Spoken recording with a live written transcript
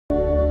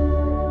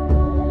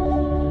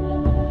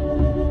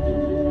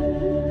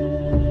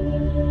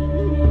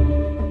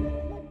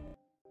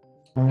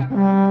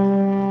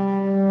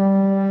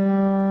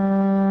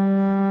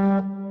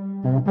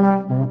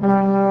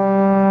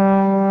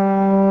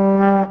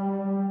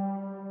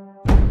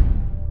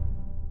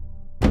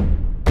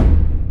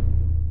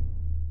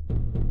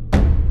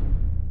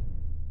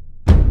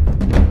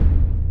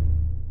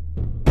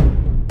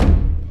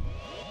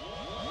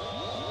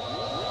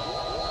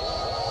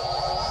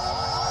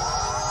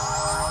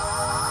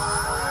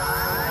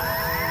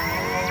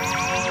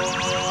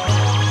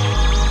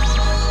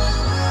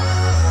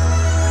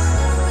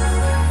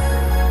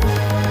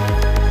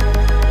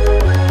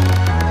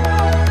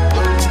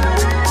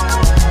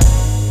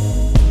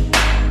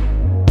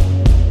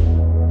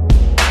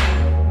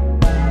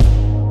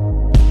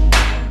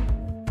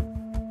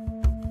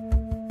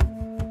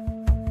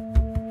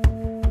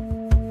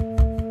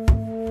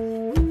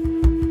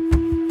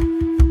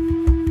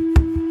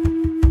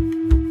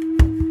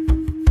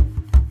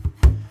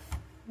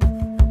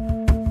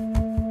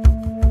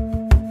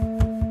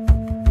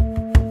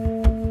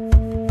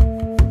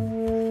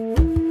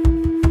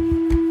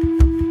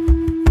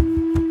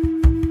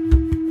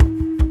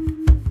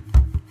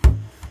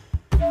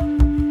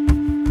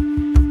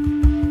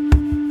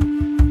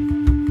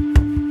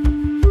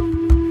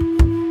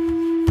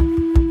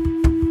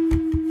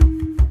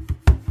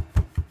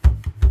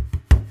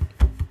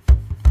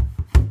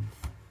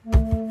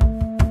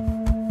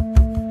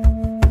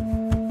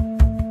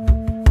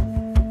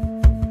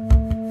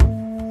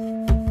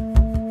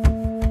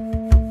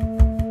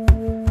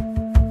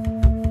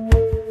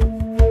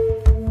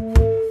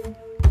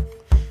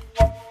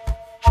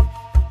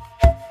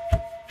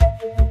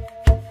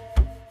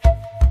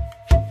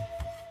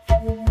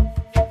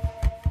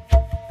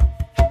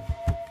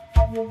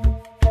An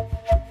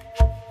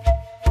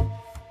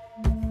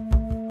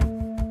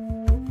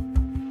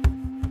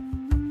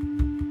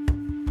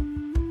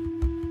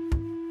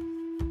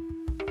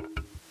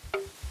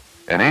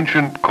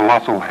ancient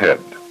colossal head,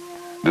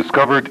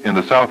 discovered in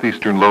the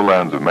southeastern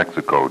lowlands of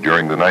Mexico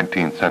during the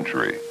 19th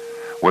century,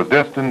 was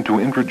destined to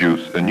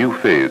introduce a new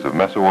phase of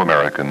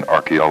Mesoamerican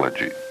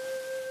archaeology.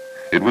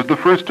 It was the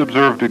first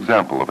observed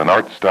example of an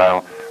art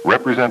style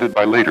represented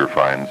by later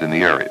finds in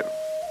the area.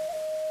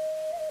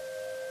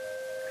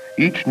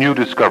 Each new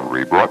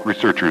discovery brought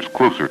researchers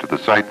closer to the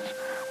sites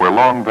where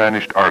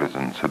long-vanished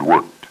artisans had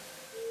worked.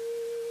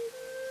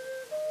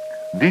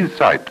 These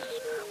sites,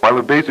 while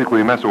of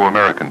basically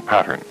Mesoamerican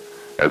pattern,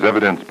 as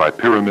evidenced by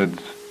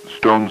pyramids,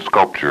 stone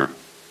sculpture,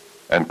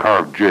 and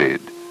carved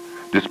jade,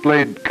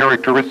 displayed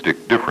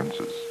characteristic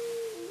differences.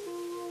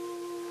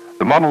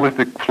 The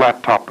monolithic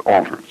flat-topped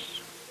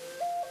altars,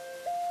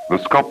 the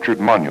sculptured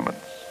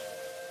monuments,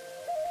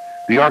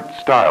 the art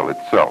style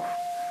itself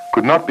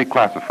could not be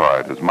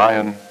classified as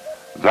Mayan,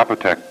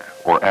 Zapotec,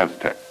 or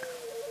Aztec.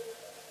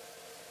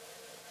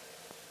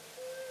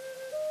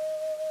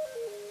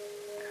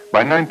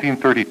 By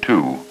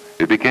 1932,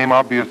 it became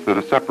obvious that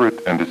a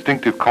separate and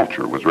distinctive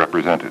culture was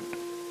represented.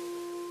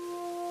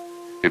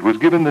 It was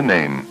given the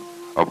name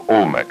of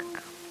Olmec.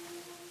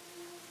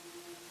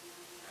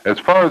 As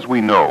far as we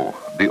know,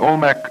 the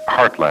Olmec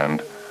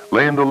heartland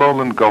lay in the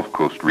lowland Gulf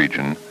Coast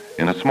region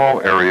in a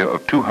small area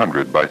of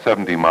 200 by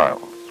 70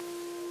 miles.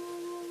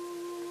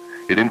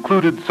 It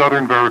included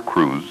southern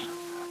Veracruz,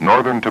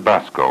 northern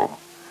Tabasco,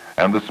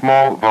 and the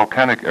small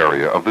volcanic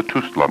area of the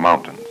Tuzla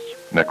Mountains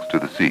next to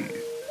the sea.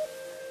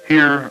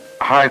 Here,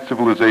 high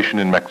civilization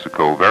in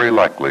Mexico very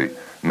likely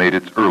made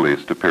its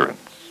earliest appearance.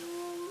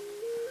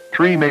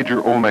 3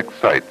 major Olmec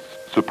sites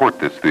support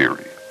this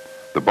theory,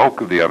 the bulk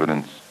of the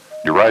evidence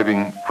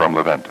deriving from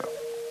La Venta.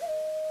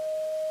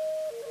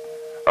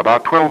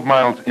 About 12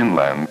 miles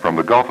inland from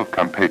the Gulf of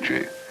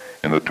Campeche,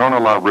 in the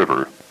Tonalá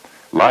River,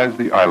 lies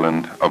the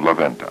island of La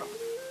Venta.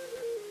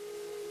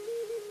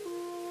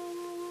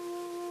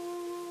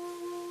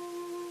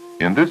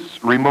 In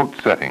this remote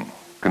setting,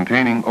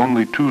 containing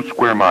only 2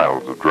 square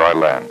miles of dry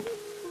land,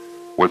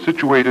 was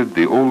situated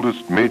the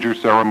oldest major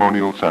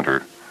ceremonial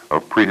center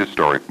of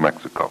prehistoric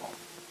Mexico.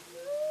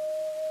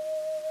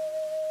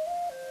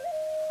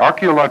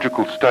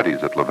 Archaeological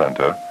studies at La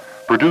Venta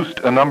produced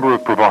a number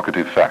of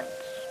provocative facts.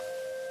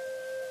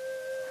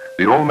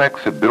 The Olmecs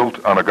had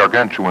built on a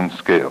gargantuan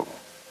scale.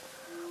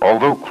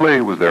 Although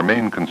clay was their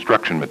main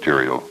construction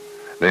material,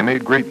 they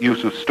made great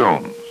use of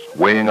stones,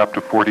 weighing up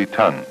to 40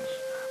 tons,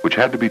 which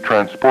had to be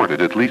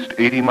transported at least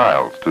 80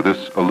 miles to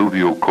this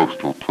alluvial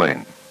coastal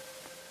plain.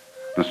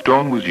 The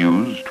stone was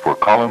used for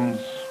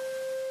columns,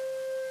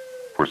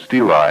 for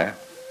stelae,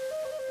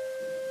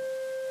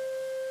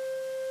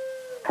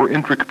 for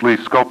intricately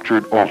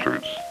sculptured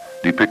altars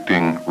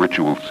depicting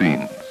ritual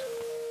scenes.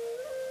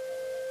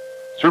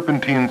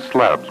 Serpentine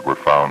slabs were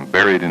found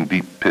buried in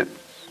deep pits.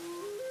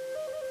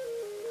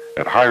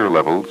 At higher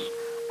levels,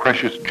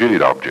 precious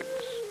jade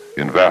objects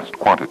in vast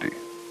quantity.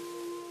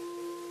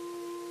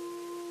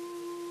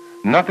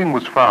 Nothing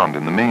was found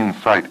in the main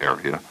site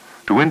area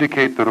to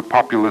indicate that a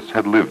populace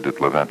had lived at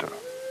La Venta,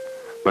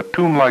 but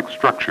tomb-like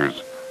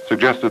structures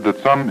suggested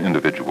that some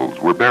individuals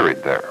were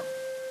buried there.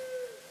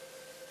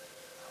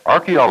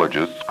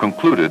 Archaeologists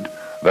concluded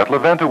that La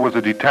Venta was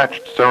a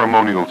detached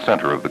ceremonial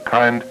center of the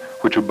kind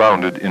which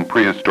abounded in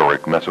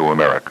prehistoric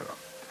Mesoamerica,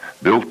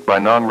 built by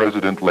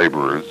non-resident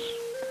laborers,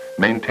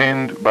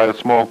 maintained by a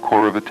small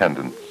corps of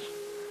attendants,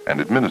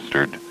 and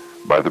administered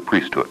by the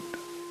priesthood.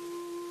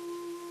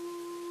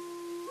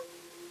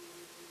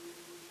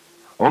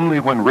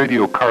 Only when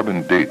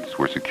radiocarbon dates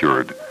were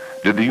secured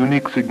did the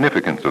unique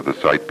significance of the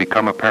site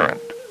become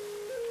apparent.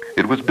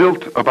 It was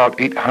built about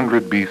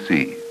 800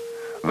 BC,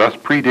 thus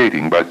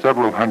predating by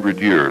several hundred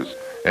years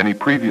any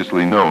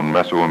previously known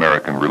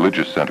Mesoamerican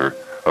religious center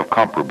of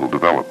comparable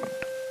development.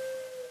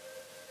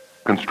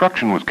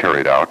 Construction was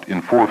carried out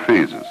in 4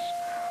 phases,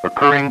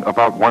 occurring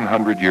about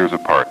 100 years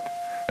apart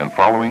and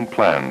following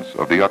plans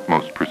of the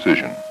utmost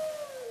precision.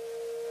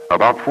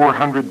 About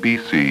 400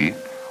 BC,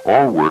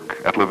 all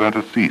work at La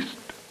Venta ceased.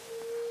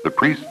 The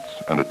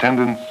priests and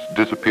attendants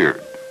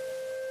disappeared.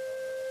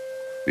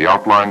 The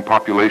outlying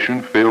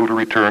population failed to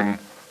return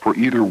for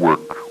either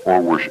work or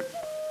worship.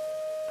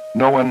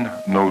 No one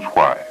knows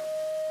why.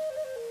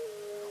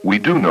 We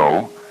do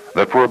know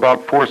that for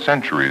about 4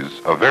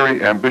 centuries, a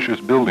very ambitious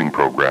building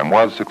program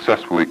was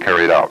successfully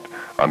carried out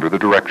under the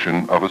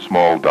direction of a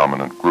small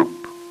dominant group.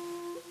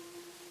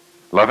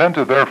 La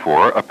Venta,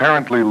 therefore,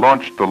 apparently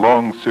launched the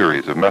long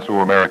series of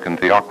Mesoamerican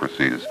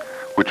theocracies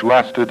which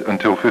lasted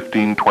until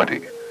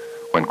 1520,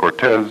 when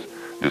Cortez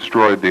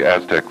destroyed the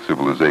Aztec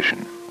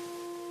civilization.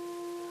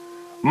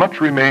 Much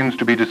remains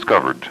to be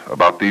discovered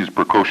about these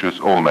precocious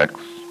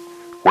Olmecs,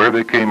 where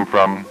they came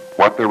from,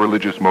 what their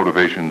religious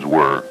motivations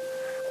were,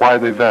 why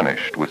they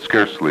vanished with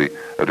scarcely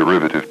a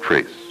derivative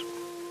trace.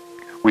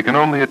 We can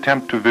only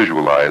attempt to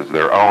visualize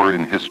their hour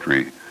in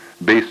history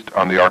based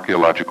on the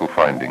archaeological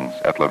findings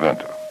at La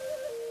Venta.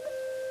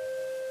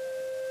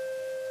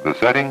 The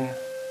setting,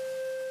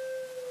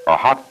 a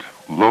hot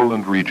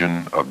lowland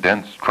region of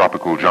dense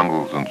tropical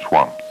jungles and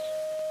swamps,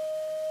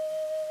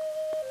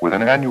 with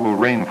an annual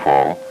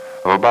rainfall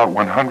of about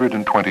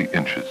 120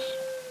 inches.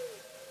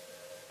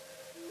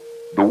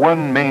 The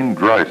one main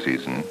dry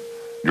season,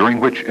 during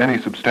which any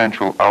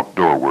substantial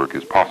outdoor work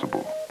is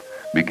possible,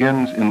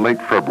 begins in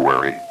late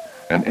February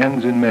and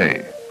ends in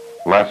May,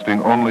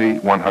 lasting only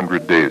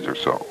 100 days or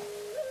so.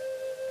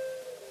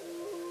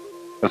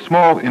 A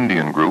small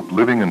Indian group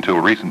living until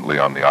recently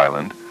on the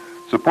island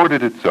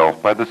supported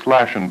itself by the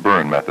slash and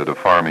burn method of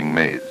farming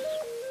maize.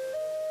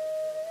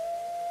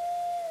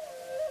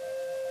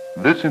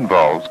 This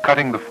involves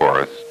cutting the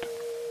forest,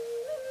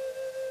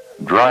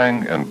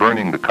 drying and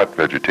burning the cut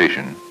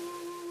vegetation,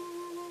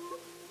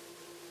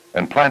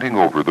 and planting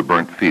over the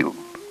burnt field.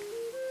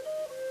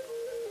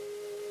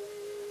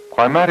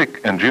 Climatic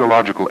and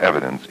geological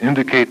evidence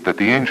indicate that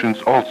the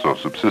ancients also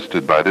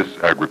subsisted by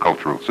this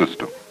agricultural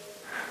system.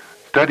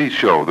 Studies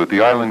show that the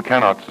island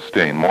cannot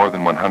sustain more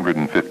than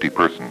 150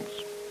 persons.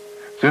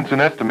 Since an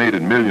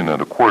estimated 1.25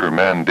 million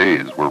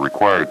man-days were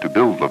required to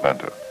build La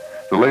Venta,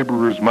 the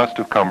laborers must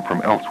have come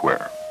from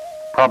elsewhere,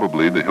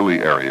 probably the hilly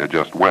area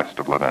just west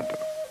of La Venta.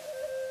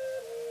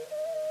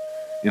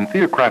 In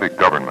theocratic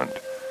government,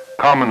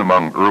 common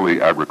among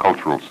early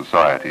agricultural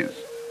societies,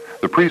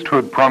 the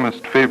priesthood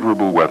promised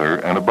favorable weather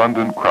and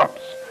abundant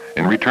crops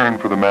in return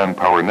for the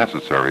manpower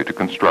necessary to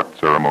construct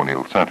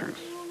ceremonial centers.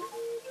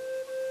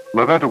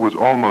 La Venta was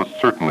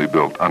almost certainly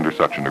built under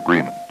such an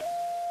agreement.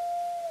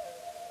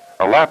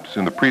 A lapse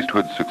in the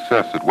priesthood's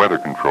success at weather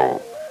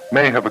control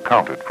may have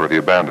accounted for the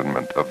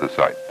abandonment of the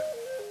site.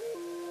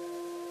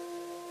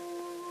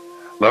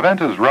 La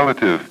Venta's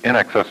relative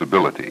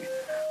inaccessibility,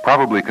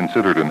 probably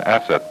considered an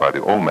asset by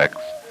the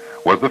Olmecs,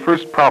 was the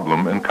first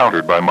problem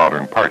encountered by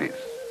modern parties.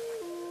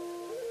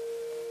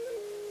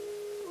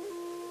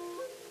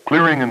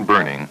 Clearing and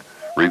burning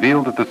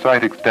revealed that the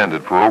site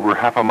extended for over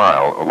half a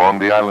mile along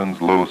the island's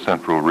low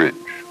central ridge.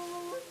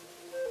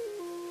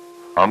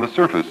 On the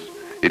surface,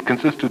 it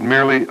consisted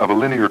merely of a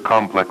linear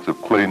complex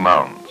of clay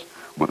mounds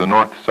with a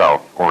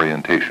north-south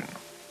orientation.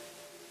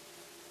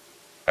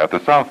 At the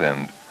south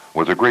end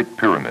was a great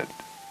pyramid.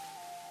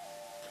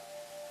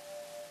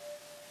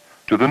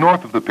 To the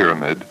north of the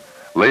pyramid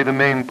lay the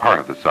main part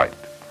of the site,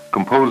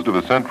 composed of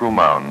a central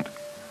mound,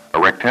 a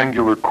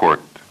rectangular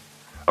court,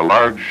 a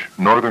large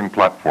northern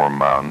platform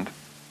mound,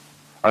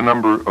 a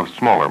number of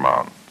smaller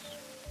mounds.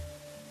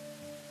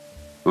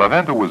 La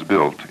Venta was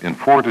built in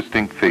 4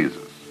 distinct phases,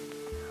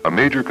 a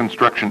major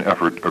construction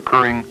effort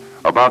occurring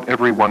about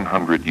every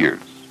 100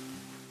 years.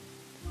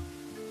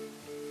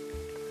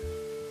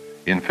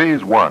 In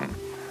Phase 1,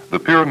 the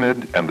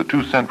pyramid and the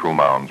 2 central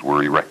mounds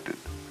were erected.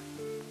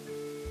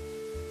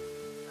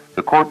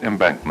 The court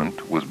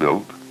embankment was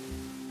built,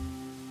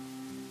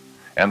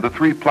 and the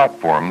 3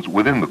 platforms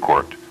within the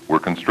court were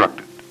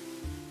constructed.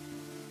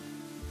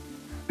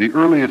 The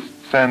earliest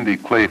sandy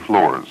clay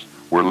floors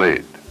were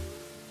laid.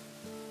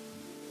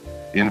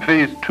 In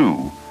Phase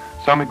 2,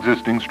 some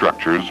existing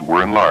structures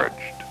were enlarged.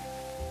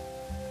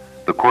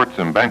 The court's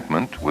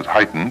embankment was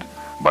heightened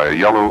by a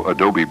yellow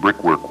adobe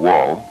brickwork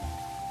wall,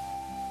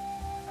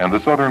 and the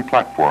southern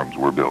platforms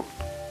were built.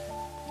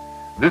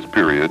 This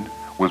period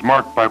was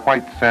marked by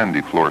white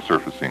sandy floor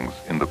surfacings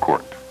in the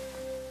court.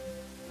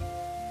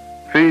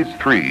 Phase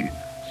 3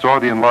 saw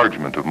the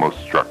enlargement of most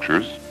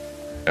structures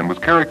and was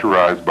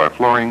characterized by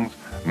floorings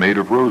made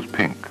of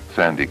rose-pink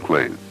sandy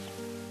clays.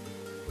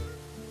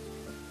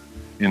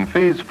 In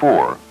Phase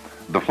 4,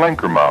 the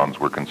flanker mounds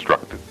were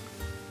constructed.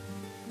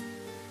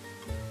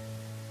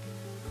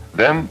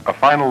 Then a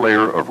final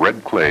layer of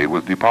red clay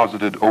was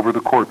deposited over the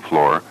court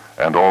floor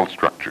and all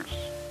structures.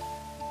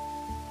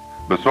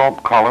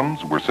 Basalt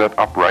columns were set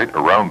upright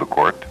around the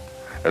court,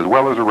 as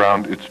well as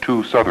around its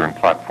 2 southern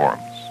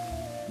platforms.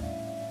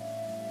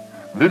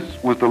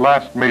 This was the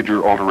last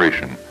major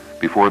alteration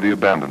before the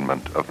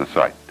abandonment of the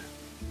site.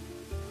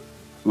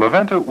 La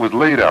Venta was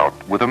laid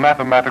out with a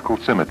mathematical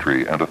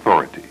symmetry and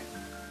authority.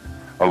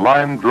 A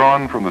line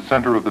drawn from the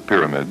center of the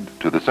pyramid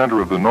to the center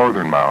of the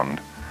northern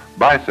mound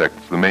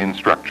bisects the main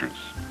structures,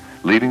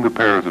 leaving the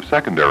pairs of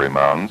secondary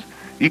mounds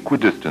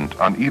equidistant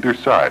on either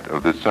side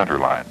of this center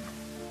line.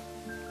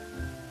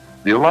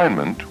 The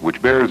alignment,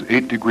 which bears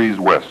 8 degrees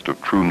west of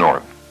true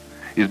north,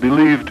 is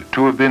believed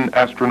to have been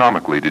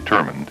astronomically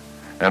determined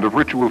and of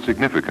ritual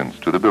significance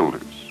to the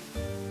builders.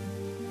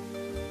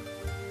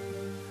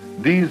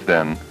 These,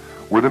 then,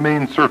 were the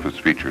main surface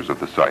features of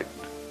the site: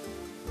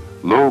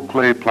 low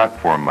clay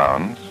platform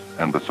mounds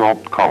and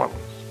basalt columns.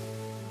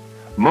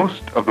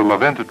 Most of the La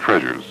Venta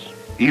treasures,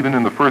 even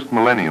in the first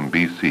millennium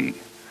BC,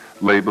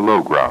 lay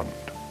below ground.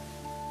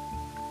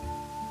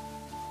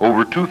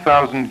 Over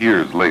 2,000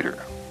 years later,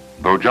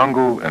 though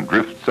jungle and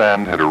drift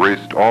sand had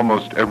erased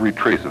almost every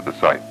trace of the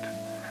site,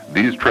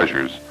 these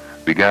treasures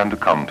began to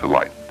come to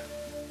light.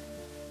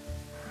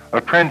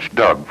 A trench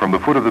dug from the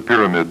foot of the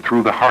pyramid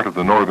through the heart of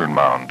the northern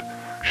mound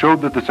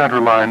showed that the center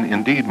line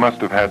indeed must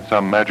have had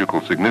some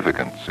magical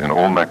significance in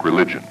Olmec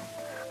religion,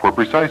 for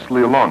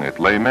precisely along it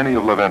lay many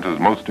of La Venta's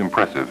most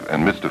impressive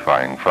and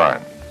mystifying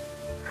finds.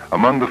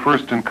 Among the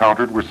first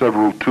encountered were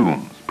several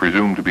tombs,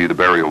 presumed to be the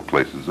burial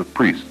places of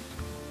priests.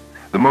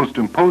 The most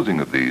imposing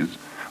of these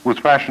was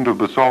fashioned of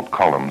basalt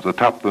columns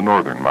atop the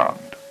northern mound.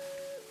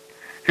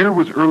 Here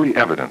was early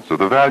evidence of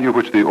the value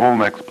which the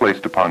Olmecs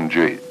placed upon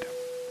jade.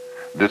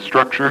 This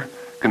structure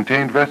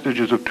contained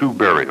vestiges of two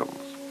burials,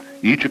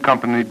 each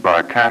accompanied by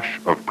a cache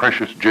of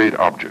precious jade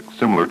objects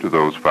similar to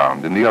those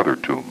found in the other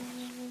tombs.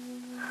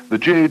 The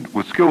jade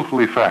was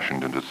skillfully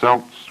fashioned into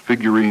celts,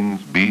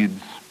 figurines,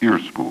 beads, ear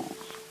spools.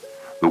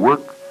 The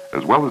work,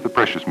 as well as the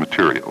precious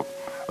material,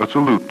 a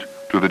salute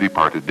to the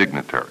departed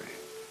dignitary.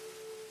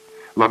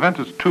 La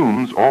Venta's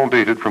tombs all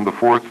dated from the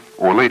fourth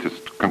or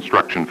latest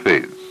construction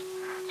phase,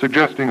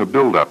 suggesting a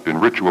build-up in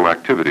ritual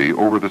activity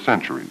over the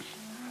centuries,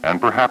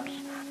 and perhaps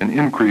an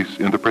increase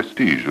in the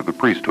prestige of the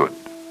priesthood.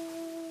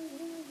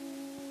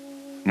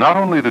 Not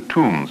only the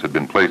tombs had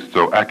been placed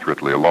so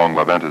accurately along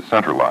La Venta's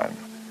center line,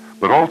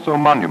 but also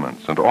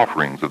monuments and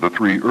offerings of the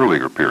three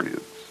earlier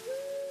periods.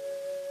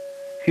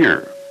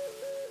 Here,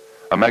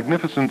 a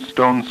magnificent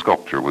stone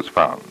sculpture was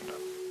found,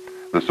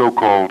 the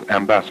so-called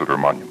Ambassador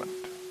Monument.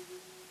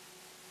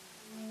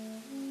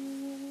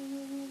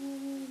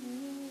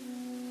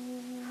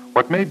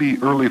 What may be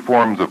early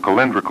forms of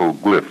calendrical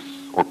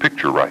glyphs or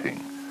picture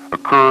writing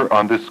occur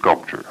on this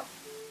sculpture.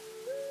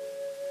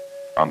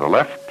 On the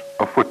left,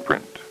 a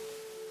footprint.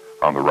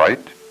 On the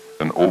right,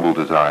 an oval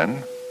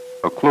design,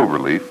 a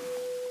cloverleaf,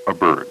 a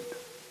bird.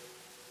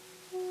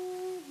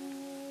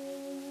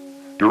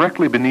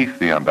 Directly beneath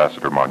the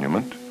Ambassador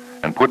Monument,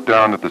 and put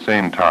down at the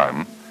same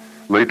time,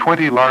 lay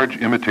 20 large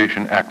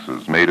imitation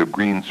axes made of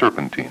green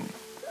serpentine,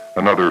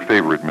 another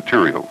favorite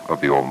material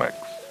of the Olmecs.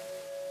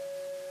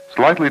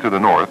 Slightly to the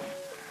north,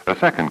 a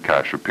second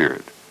cache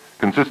appeared,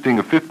 consisting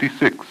of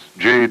 56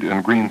 jade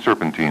and green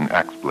serpentine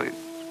axe blades.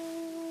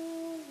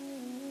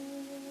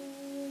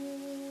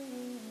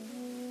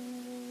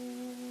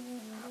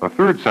 A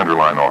third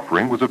centerline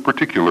offering was of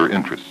particular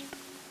interest.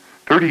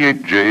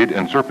 38 jade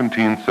and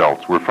serpentine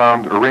celts were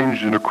found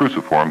arranged in a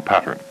cruciform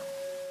pattern.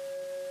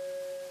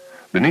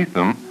 Beneath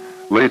them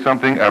lay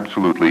something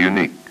absolutely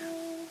unique.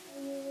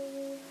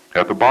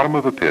 At the bottom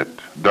of the pit,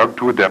 dug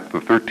to a depth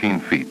of 13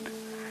 feet,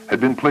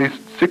 had been placed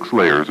 6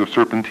 layers of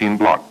serpentine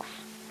blocks,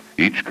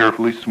 each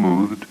carefully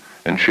smoothed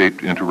and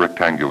shaped into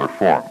rectangular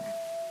form.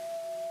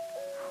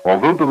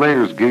 Although the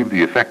layers gave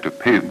the effect of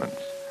pavements,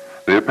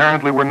 they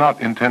apparently were not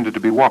intended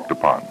to be walked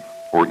upon,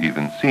 or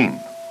even seen.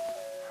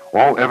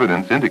 All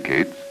evidence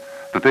indicates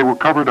that they were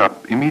covered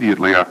up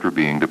immediately after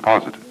being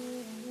deposited.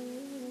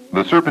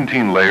 The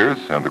serpentine layers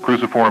and the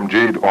cruciform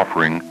jade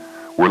offering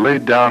were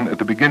laid down at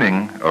the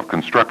beginning of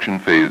construction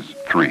phase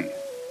 3.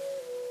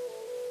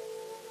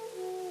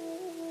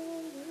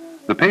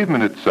 The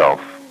pavement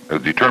itself,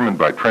 as determined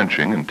by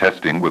trenching and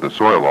testing with a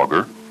soil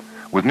auger,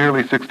 was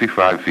nearly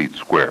 65 feet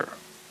square.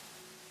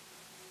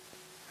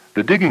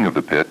 The digging of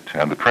the pit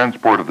and the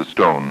transport of the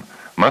stone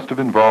must have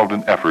involved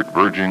an effort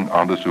verging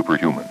on the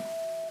superhuman.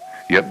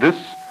 Yet this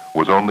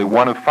was only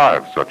one of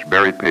 5 such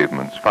buried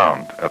pavements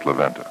found at La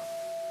Venta.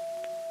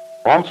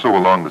 Also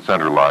along the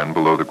center line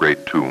below the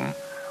great tomb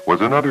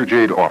was another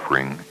jade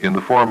offering in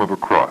the form of a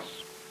cross.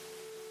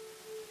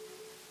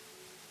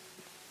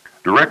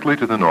 Directly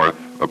to the north,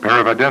 a pair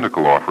of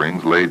identical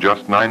offerings lay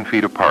just 9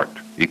 feet apart,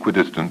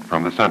 equidistant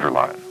from the center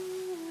line.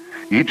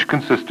 Each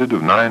consisted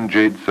of 9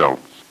 jade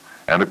celts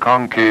and a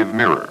concave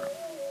mirror.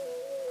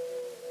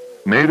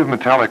 Made of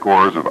metallic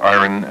ores of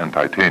iron and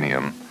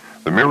titanium,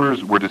 the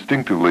mirrors were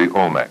distinctively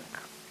Olmec.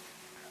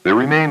 They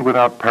remained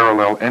without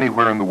parallel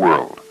anywhere in the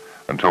world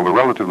until the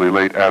relatively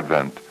late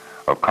advent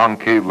of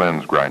concave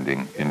lens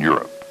grinding in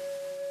Europe.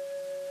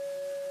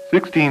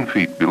 16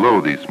 feet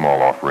below these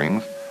small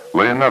offerings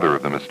lay another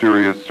of the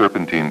mysterious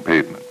serpentine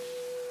pavements,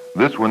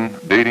 this one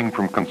dating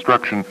from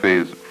construction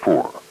phase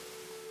 4.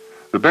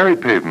 The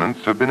buried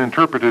pavements have been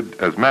interpreted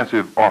as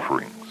massive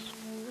offerings.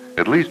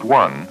 At least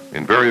one,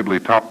 invariably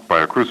topped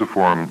by a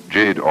cruciform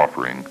jade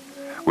offering,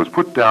 was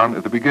put down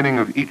at the beginning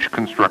of each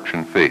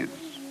construction phase,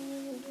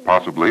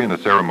 possibly in a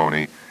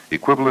ceremony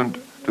equivalent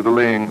to the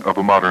laying of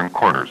a modern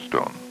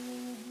cornerstone.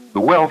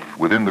 The wealth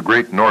within the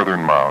great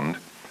northern mound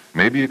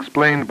may be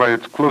explained by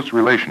its close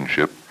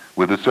relationship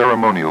with the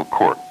ceremonial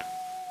court.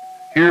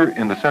 Here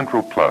in the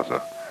central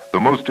plaza, the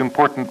most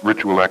important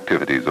ritual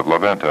activities of La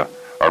Venta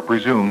are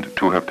presumed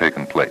to have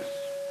taken place.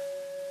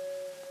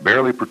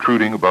 Barely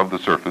protruding above the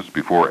surface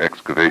before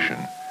excavation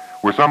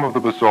were some of the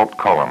basalt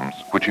columns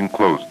which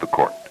enclosed the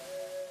court.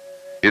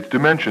 Its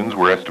dimensions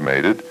were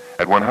estimated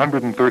at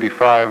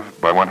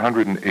 135 by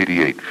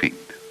 188 feet.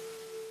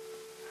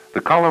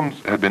 The columns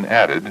had been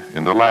added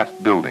in the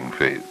last building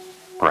phase,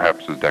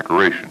 perhaps as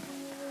decoration,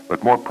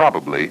 but more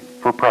probably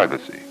for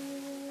privacy.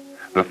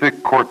 The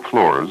thick court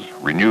floors,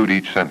 renewed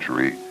each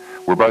century,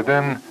 were by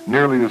then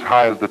nearly as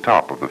high as the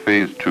top of the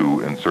phase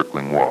 2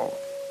 encircling wall.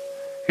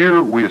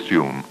 Here, we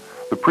assume,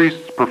 the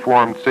priests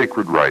performed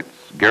sacred rites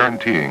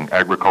guaranteeing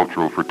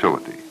agricultural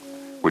fertility,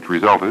 which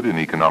resulted in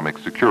economic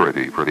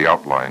security for the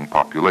outlying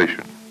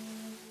population.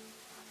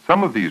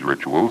 Some of these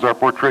rituals are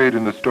portrayed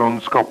in the stone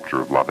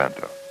sculpture of La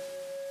Venta.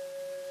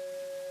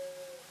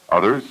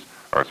 Others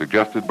are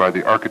suggested by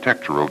the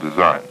architectural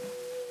design.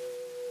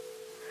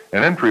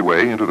 An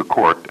entryway into the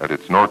court at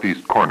its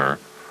northeast corner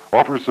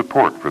offers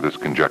support for this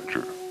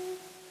conjecture.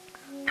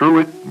 Through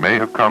it may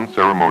have come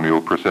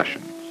ceremonial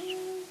processions,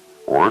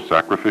 or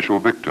sacrificial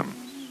victims,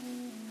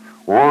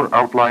 or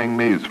outlying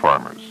maize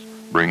farmers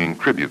bringing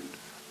tribute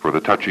for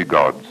the touchy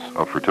gods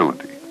of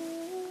fertility.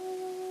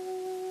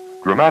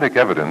 Dramatic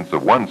evidence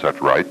of one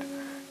such rite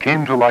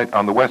came to light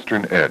on the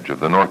western edge of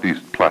the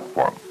northeast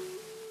platform.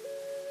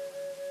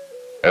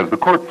 As the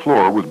court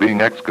floor was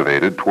being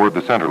excavated toward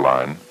the center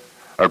line,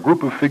 a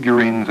group of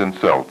figurines and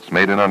celts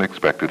made an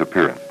unexpected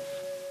appearance.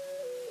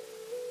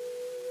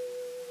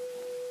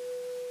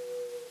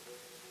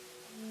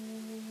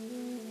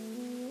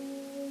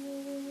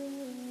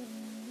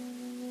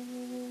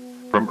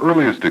 From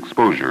earliest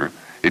exposure,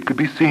 it could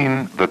be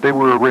seen that they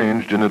were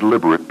arranged in a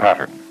deliberate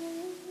pattern.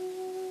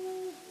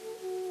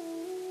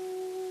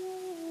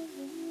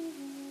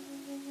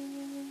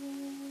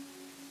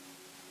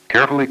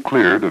 Carefully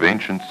cleared of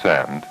ancient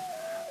sand,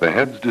 the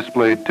heads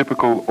displayed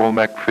typical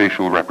Olmec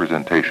facial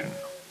representation: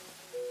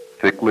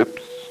 thick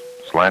lips,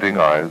 slanting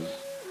eyes,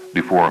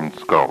 deformed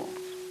skulls.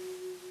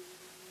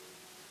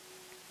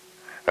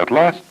 At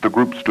last the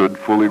group stood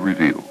fully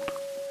revealed.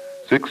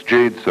 6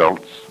 jade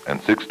celts and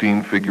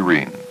 16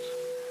 figurines,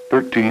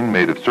 13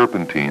 made of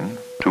serpentine,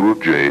 2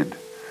 of jade,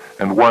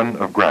 and 1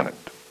 of granite.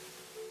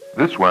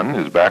 This one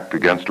is backed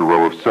against a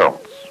row of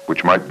celts,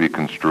 which might be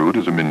construed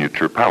as a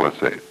miniature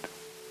palisade.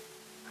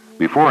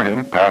 Before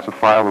him pass a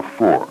file of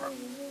 4,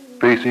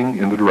 facing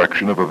in the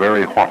direction of a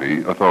very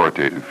haughty,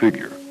 authoritative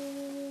figure.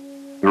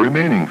 The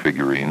remaining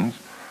figurines,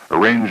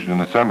 arranged in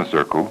a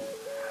semicircle,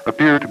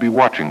 appear to be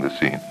watching the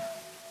scene.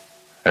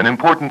 An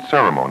important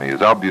ceremony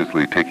is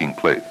obviously taking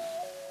place.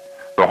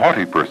 The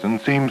haughty person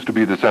seems to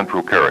be the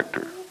central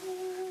character.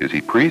 Is he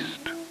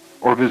priest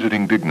or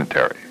visiting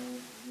dignitary?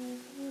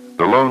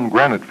 The lone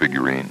granite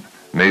figurine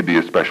may be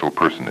a special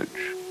personage,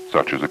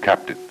 such as a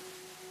captain.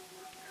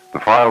 The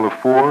file of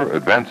 4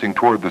 advancing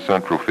toward the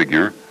central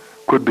figure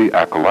could be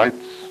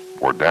acolytes,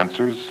 or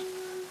dancers,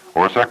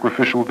 or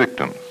sacrificial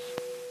victims.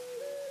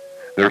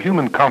 Their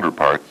human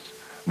counterparts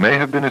may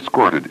have been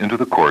escorted into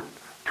the court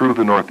through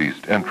the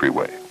northeast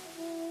entryway.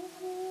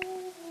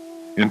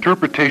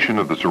 Interpretation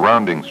of the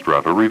surrounding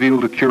strata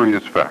revealed a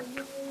curious fact.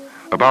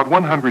 About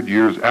 100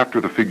 years after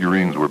the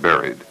figurines were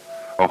buried,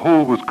 a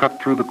hole was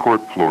cut through the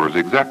court floors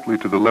exactly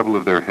to the level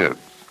of their heads.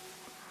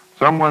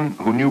 Someone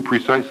who knew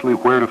precisely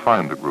where to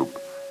find the group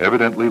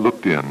evidently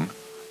looked in,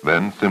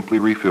 then simply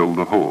refilled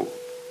the hole.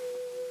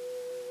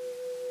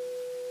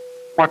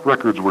 What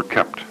records were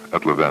kept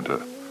at La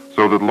Venta,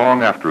 so that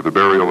long after the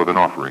burial of an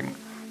offering,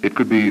 it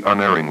could be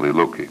unerringly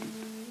located?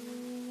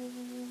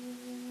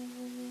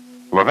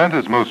 La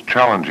Venta's most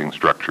challenging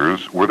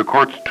structures were the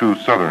court's 2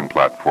 southern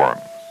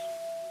platforms.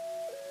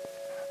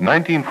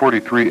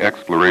 1943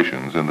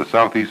 explorations in the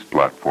southeast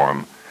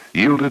platform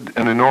yielded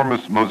an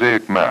enormous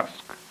mosaic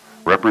mask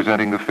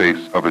representing the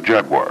face of a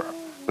jaguar,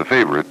 the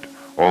favorite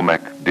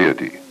Olmec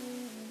deity.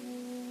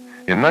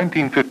 In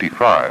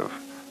 1955,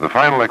 the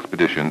final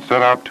expedition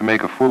set out to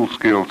make a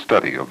full-scale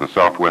study of the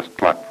southwest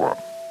platform.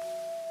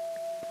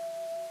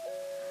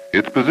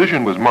 Its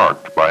position was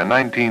marked by a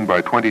 19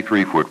 by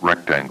 23-foot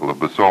rectangle of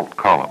basalt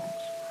columns,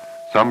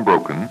 some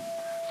broken,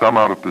 some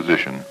out of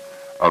position,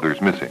 others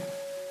missing.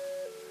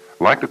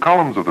 Like the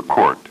columns of the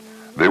court,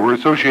 they were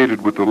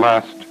associated with the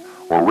last,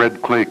 or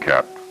red clay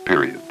cap,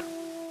 period.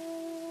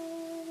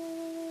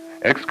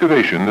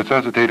 Excavation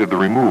necessitated the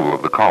removal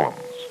of the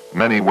columns,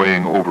 many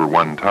weighing over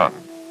 1 ton.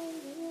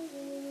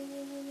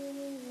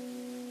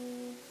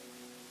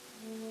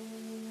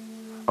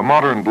 A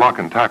modern block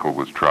and tackle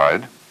was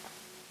tried,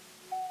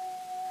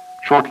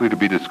 shortly to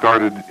be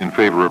discarded in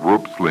favor of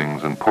rope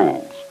slings and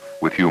poles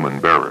with human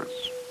bearers.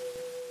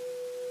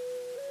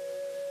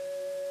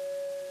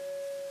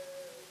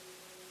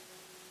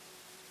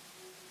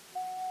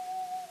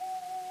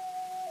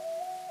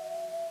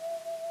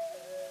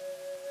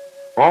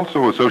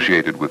 Also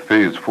associated with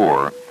Phase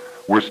 4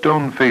 were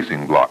stone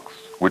facing blocks,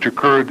 which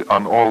occurred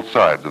on all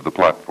sides of the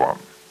platform.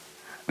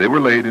 They were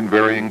laid in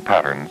varying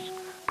patterns,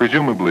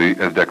 presumably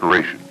as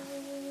decoration.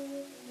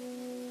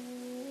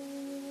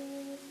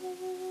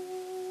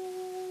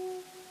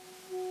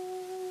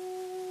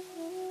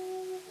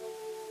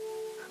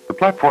 The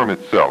platform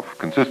itself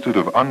consisted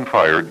of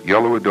unfired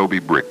yellow adobe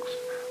bricks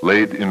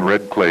laid in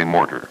red clay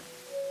mortar.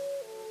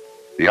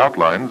 The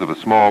outlines of a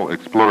small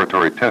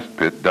exploratory test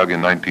pit dug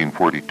in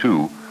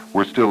 1942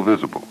 were still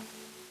visible.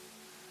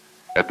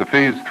 At the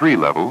Phase 3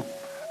 level,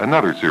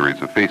 another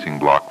series of facing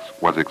blocks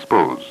was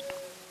exposed.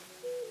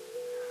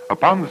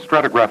 Upon the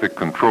stratigraphic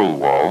control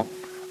wall,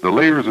 the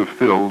layers of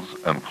fills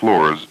and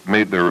floors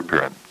made their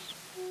appearance.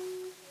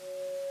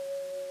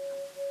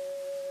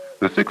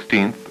 The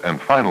 16th and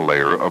final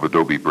layer of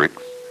adobe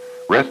bricks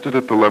rested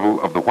at the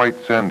level of the white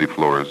sandy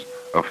floors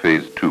of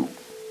Phase 2.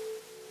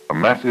 A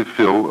massive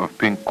fill of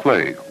pink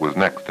clay was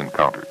next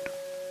encountered.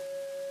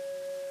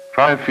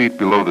 5 feet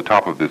below the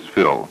top of this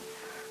fill,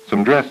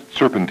 some dressed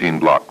serpentine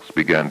blocks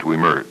began to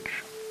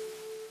emerge.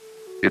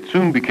 It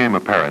soon became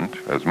apparent,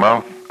 as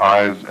mouth,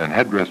 eyes, and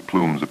headdress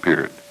plumes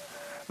appeared,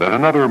 that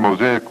another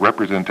mosaic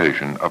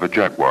representation of a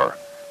jaguar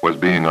was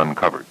being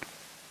uncovered.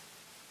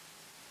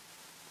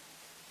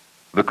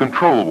 The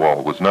control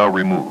wall was now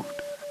removed,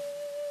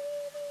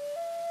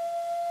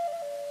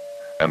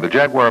 and the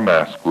jaguar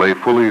mask lay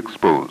fully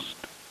exposed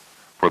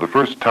for the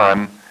first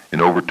time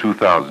in over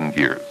 2,000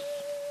 years.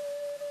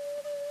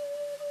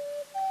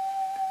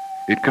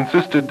 It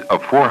consisted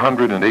of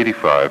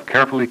 485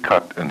 carefully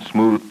cut and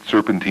smoothed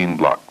serpentine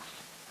blocks,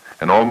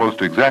 an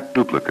almost exact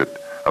duplicate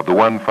of the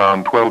one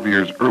found 12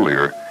 years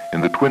earlier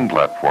in the twin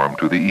platform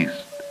to the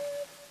east.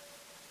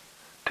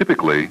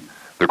 Typically,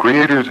 the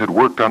creators had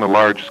worked on a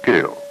large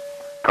scale,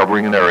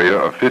 covering an area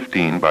of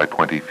 15 by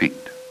 20 feet.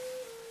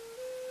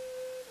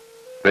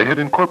 They had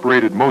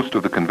incorporated most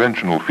of the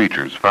conventional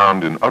features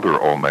found in other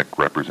Olmec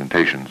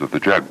representations of the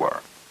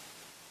jaguar.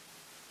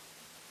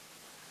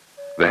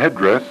 The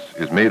headdress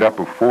is made up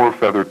of 4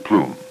 feathered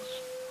plumes,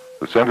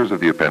 the centers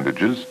of the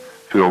appendages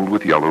filled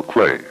with yellow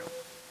clay.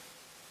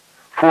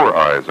 4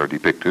 eyes are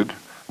depicted,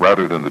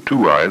 rather than the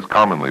 2 eyes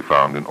commonly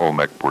found in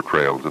Olmec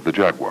portrayals of the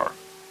jaguar.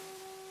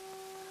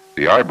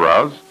 The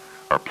eyebrows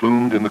are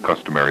plumed in the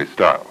customary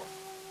style.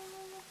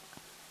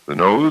 The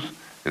nose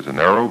is a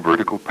narrow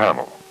vertical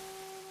panel,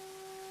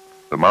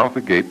 the mouth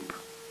agape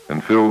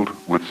and filled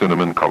with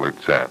cinnamon-colored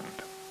sand.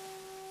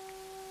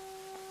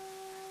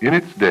 In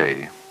its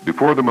day,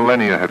 before the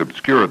millennia had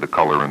obscured the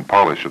color and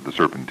polish of the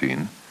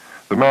serpentine,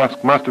 the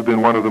mask must have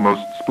been one of the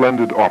most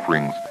splendid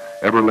offerings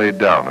ever laid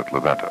down at La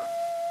Venta.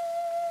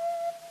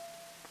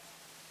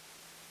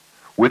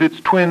 With its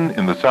twin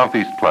in the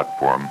southeast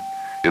platform,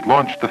 it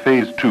launched the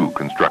Phase 2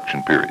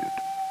 construction period.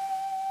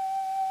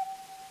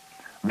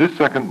 This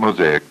second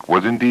mosaic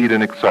was indeed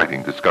an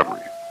exciting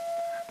discovery.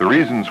 The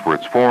reasons for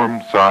its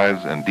form,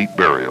 size, and deep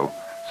burial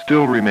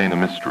still remain a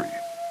mystery.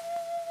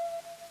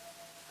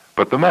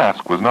 But the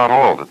mask was not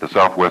all that the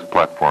southwest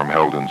platform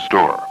held in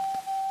store.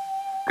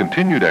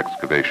 Continued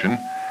excavation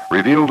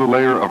revealed a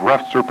layer of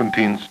rough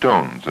serpentine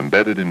stones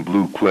embedded in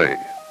blue clay.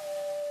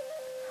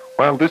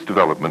 While this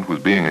development was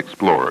being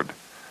explored,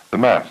 the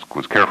mask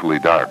was carefully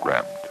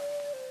diagrammed.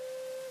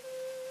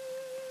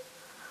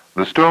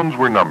 The stones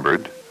were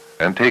numbered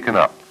and taken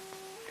up,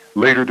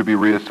 later to be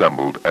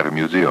reassembled at a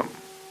museum.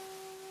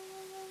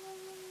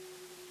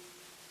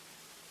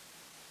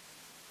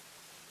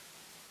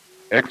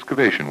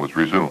 Excavation was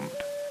resumed,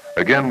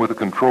 again with a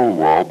control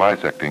wall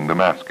bisecting the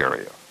mask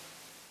area.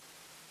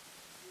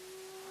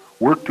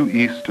 Work to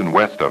east and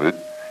west of it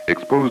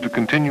exposed a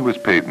continuous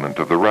pavement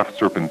of the rough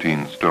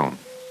serpentine stones.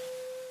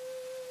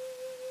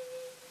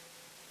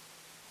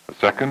 A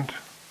second,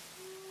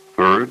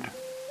 third,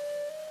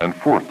 and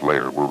fourth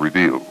layer were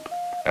revealed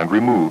and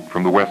removed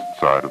from the west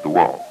side of the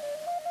wall.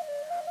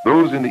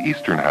 Those in the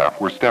eastern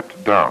half were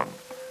stepped down,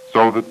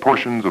 so that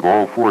portions of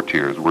all 4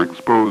 tiers were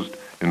exposed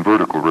in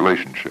vertical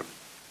relationship.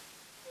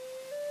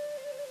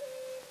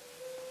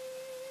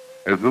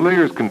 As the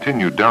layers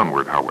continued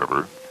downward,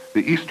 however,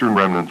 the eastern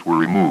remnants were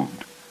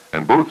removed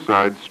and both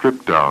sides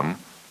stripped down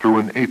through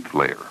an 8th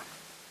layer.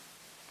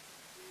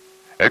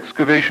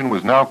 Excavation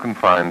was now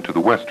confined to the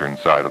western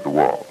side of the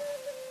wall,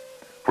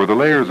 for the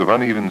layers of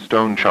uneven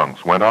stone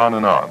chunks went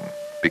on,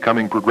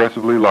 becoming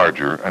progressively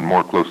larger and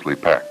more closely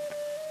packed.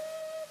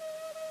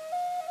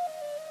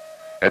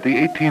 At the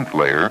 18th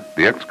layer,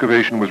 the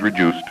excavation was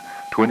reduced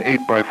to an 8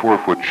 by 4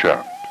 foot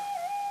shaft.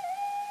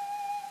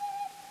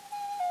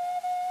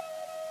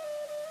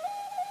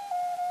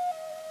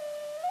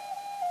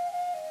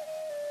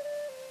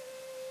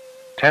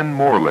 Ten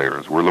more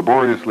layers were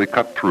laboriously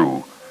cut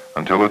through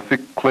until a thick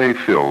clay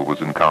fill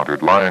was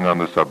encountered lying on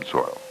the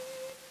subsoil.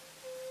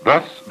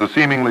 Thus, the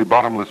seemingly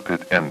bottomless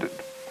pit ended,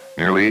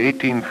 nearly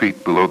 18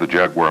 feet below the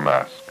jaguar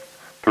mask,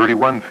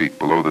 31 feet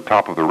below the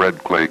top of the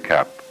red clay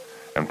cap,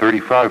 and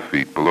 35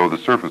 feet below the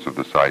surface of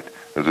the site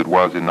as it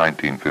was in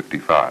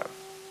 1955.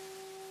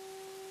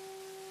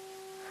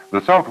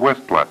 The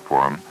southwest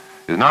platform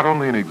is not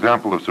only an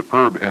example of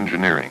superb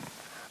engineering,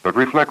 but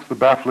reflects the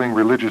baffling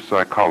religious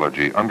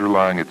psychology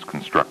underlying its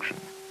construction.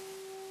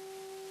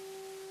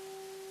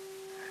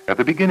 At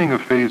the beginning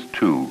of Phase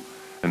 2,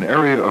 an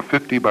area of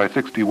 50 by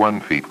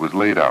 61 feet was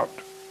laid out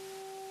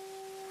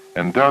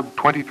and dug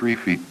 23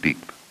 feet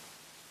deep.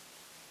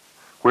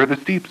 Where the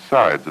steep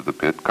sides of the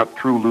pit cut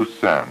through loose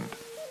sand,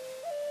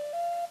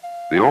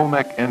 the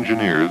Olmec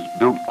engineers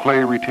built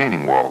clay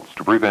retaining walls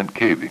to prevent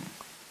caving.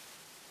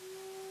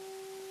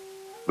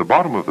 The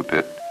bottom of the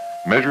pit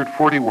measured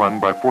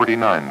 41 by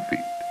 49 feet.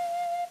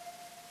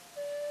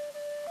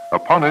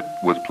 Upon it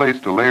was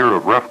placed a layer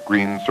of rough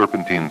green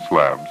serpentine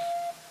slabs,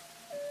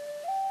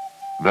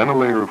 then a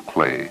layer of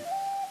clay,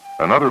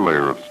 another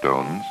layer of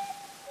stones,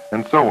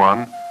 and so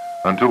on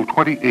until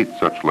 28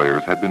 such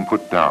layers had been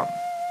put down.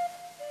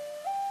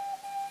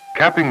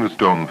 Capping the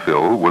stone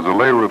fill was a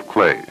layer of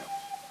clay,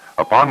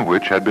 upon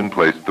which had been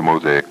placed the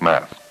mosaic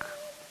mask,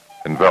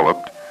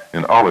 enveloped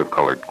in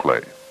olive-colored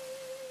clay.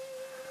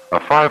 A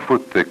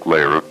 5-foot-thick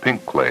layer of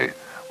pink clay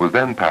was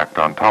then packed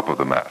on top of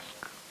the mask,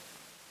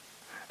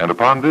 and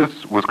upon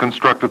this was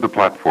constructed the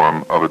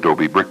platform of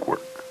adobe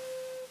brickwork.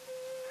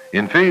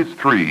 In Phase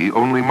 3,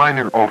 only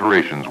minor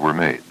alterations were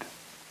made.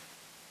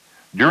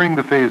 During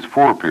the Phase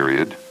 4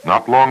 period,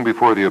 not long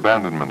before the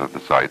abandonment of the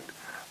site,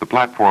 the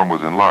platform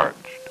was enlarged.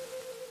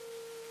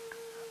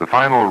 The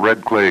final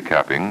red clay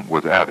capping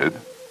was added,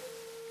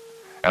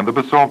 and the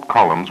basalt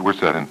columns were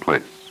set in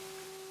place.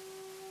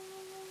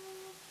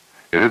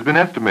 It has been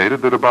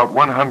estimated that about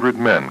 100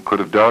 men could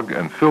have dug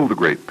and filled the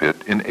great pit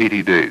in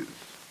 80 days.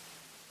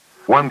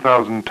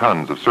 1,000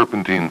 tons of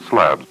serpentine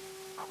slabs,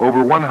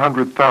 over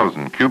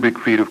 100,000 cubic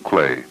feet of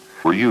clay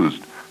were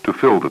used to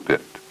fill the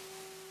pit.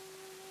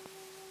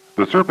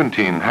 The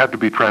serpentine had to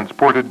be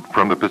transported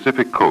from the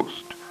Pacific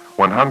coast,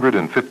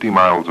 150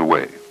 miles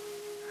away.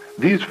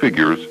 These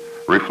figures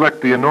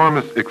reflect the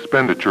enormous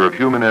expenditure of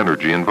human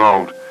energy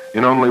involved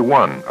in only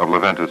one of La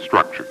Venta's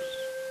structures.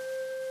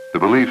 The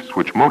beliefs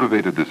which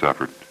motivated this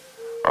effort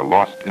are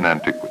lost in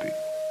antiquity.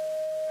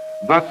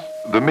 Thus,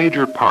 the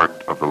major part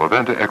of the La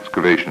Venta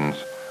excavations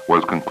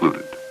was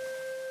concluded.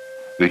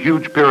 The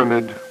huge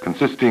pyramid,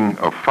 consisting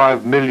of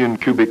 5 million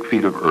cubic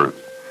feet of earth,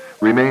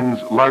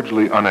 remains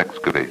largely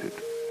unexcavated.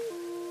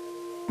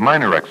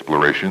 Minor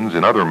explorations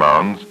in other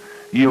mounds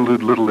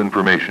yielded little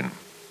information.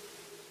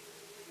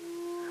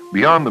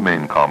 Beyond the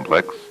main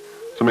complex,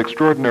 some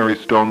extraordinary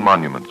stone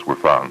monuments were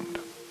found.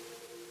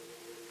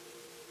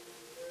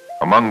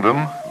 Among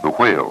them, the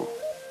whale,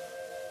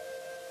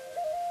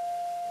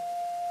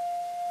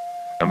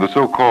 and the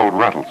so-called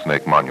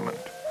rattlesnake monument,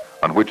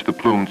 on which the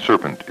plumed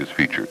serpent is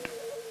featured.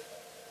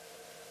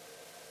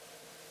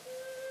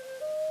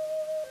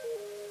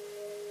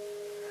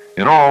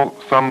 In all,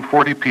 some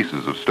 40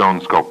 pieces of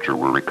stone sculpture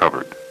were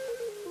recovered.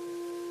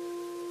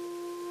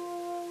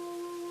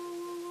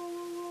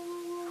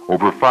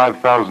 Over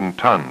 5,000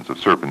 tons of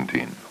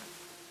serpentine.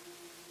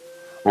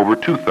 Over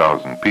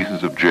 2,000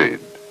 pieces of jade.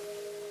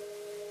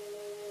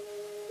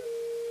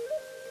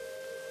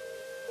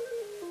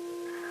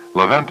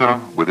 La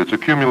Venta, with its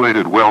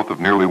accumulated wealth of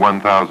nearly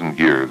 1,000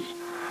 years,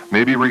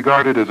 may be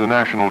regarded as a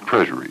national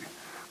treasury,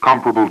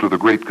 comparable to the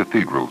great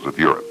cathedrals of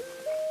Europe.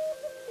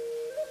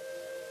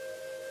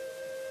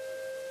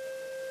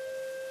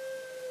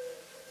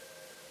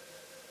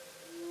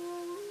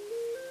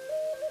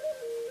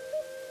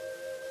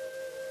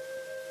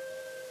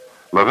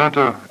 La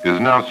Venta is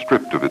now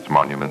stripped of its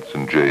monuments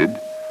and jade.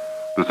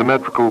 The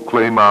symmetrical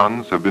clay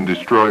mounds have been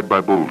destroyed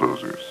by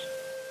bulldozers.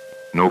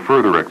 No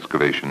further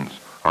excavations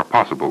are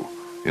possible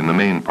in the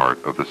main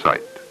part of the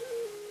site.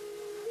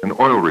 An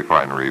oil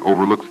refinery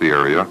overlooks the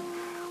area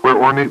where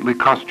ornately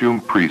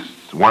costumed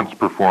priests once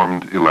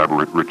performed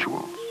elaborate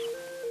rituals.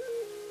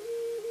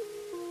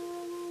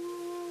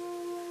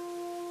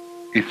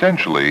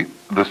 Essentially,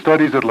 the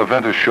studies at La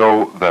Venta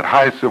show that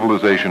high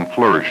civilization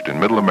flourished in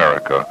Middle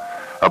America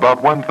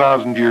about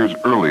 1,000 years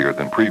earlier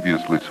than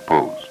previously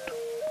supposed.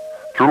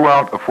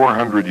 Throughout a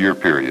 400-year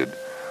period,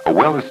 a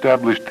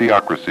well-established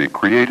theocracy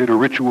created a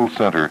ritual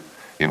center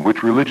in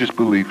which religious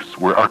beliefs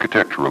were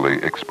architecturally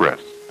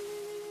expressed.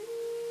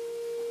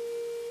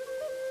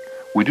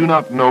 We do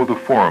not know the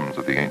forms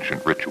of the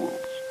ancient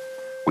rituals.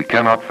 We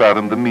cannot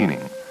fathom the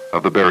meaning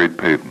of the buried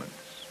pavements.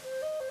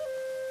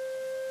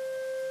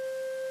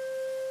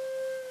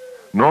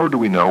 Nor do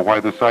we know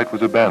why the site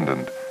was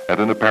abandoned at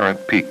an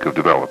apparent peak of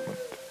development.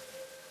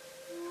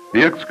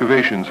 The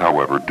excavations,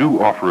 however,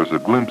 do offer us a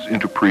glimpse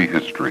into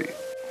prehistory,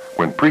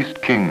 when priest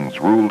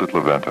kings ruled at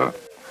La Venta,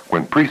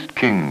 when priest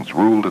kings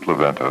ruled at La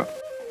Venta,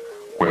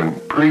 when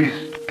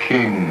priest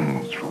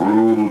kings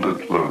ruled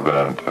at La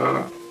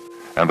Venta,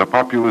 and the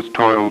populace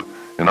toiled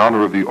in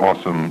honor of the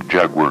awesome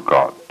jaguar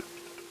god.